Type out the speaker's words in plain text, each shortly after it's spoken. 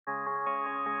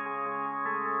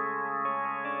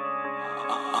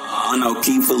Mono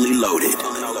key fully loaded.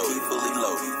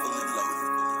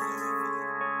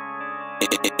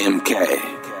 MK.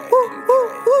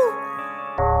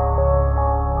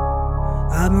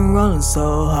 I've been rolling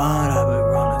so hard,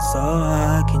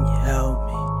 can you help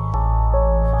me?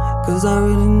 Cause I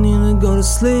really need to go to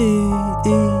sleep,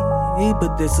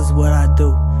 but this is what I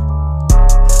do.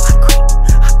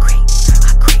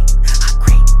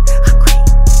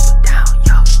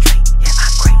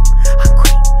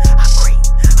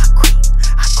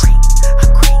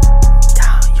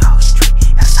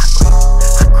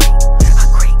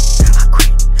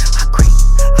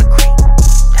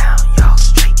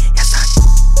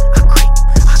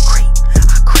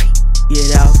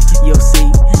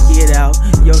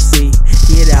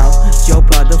 Get out, your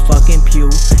motherfucking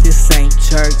pew. This ain't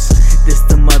church, this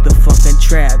the motherfucking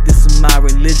trap. This is my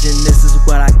religion, this is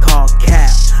what I call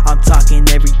cap. I'm talking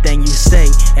everything you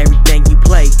say, everything you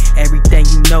play, everything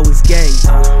you know is gay.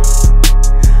 I'm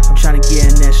trying to get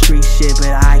in that street shit,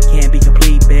 but I can't be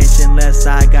complete, bitch, unless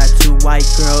I got two white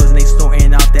girls and they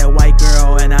snorting off that white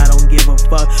girl, and I don't give a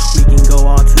fuck. We can go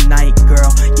all tonight,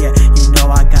 girl. Yeah, you know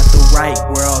I got the right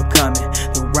world coming,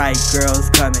 the right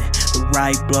girls coming, the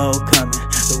right blow coming,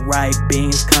 the right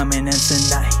beans coming, and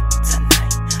tonight,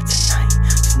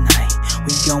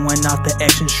 we going off the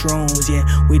action shrooms. Yeah,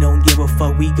 we don't give a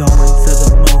fuck. We going to the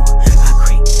moon. I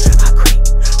creep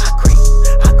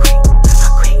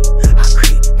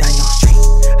down your street,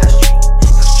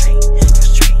 your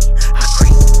street. I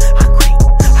creep.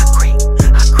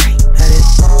 Let it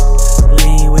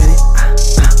lean with it,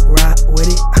 rock with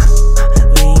it,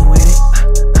 lean with it,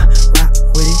 rock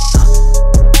with it.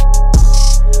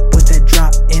 Put that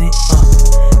drop in it,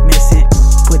 miss it,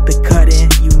 put the cut in.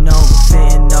 You know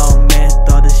fentanyl, meth,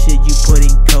 all the shit you put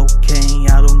in cocaine.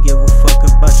 I don't give a fuck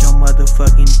about your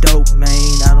motherfucking dope,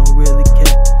 man. I don't really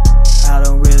care.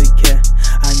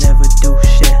 I never do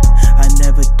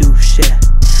shit.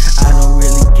 I don't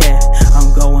really care.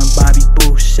 I'm going Bobby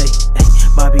Boucher,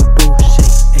 Bobby Boucher,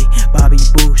 Bobby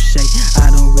Boucher. I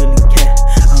don't really care.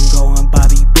 I'm going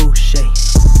Bobby Boucher,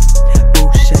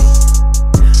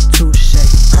 touche. I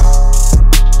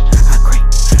creep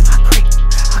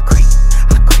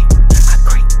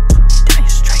down your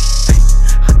street.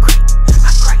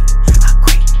 I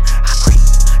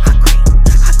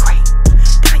creep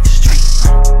down your street.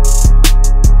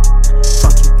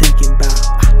 Fuck you thinking about?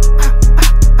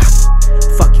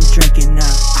 Fuck you drinking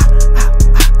now?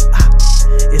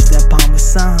 It's that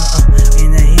Parmesan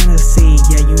in the Hennessy.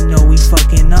 Yeah, you know we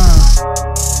fucking on.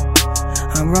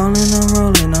 I'm rolling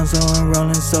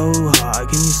so hard.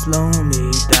 Can you slow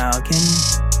me down? Can you?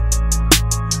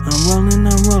 I'm rolling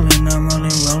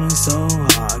so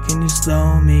hard. Can you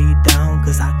slow me down?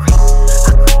 Cause I creep.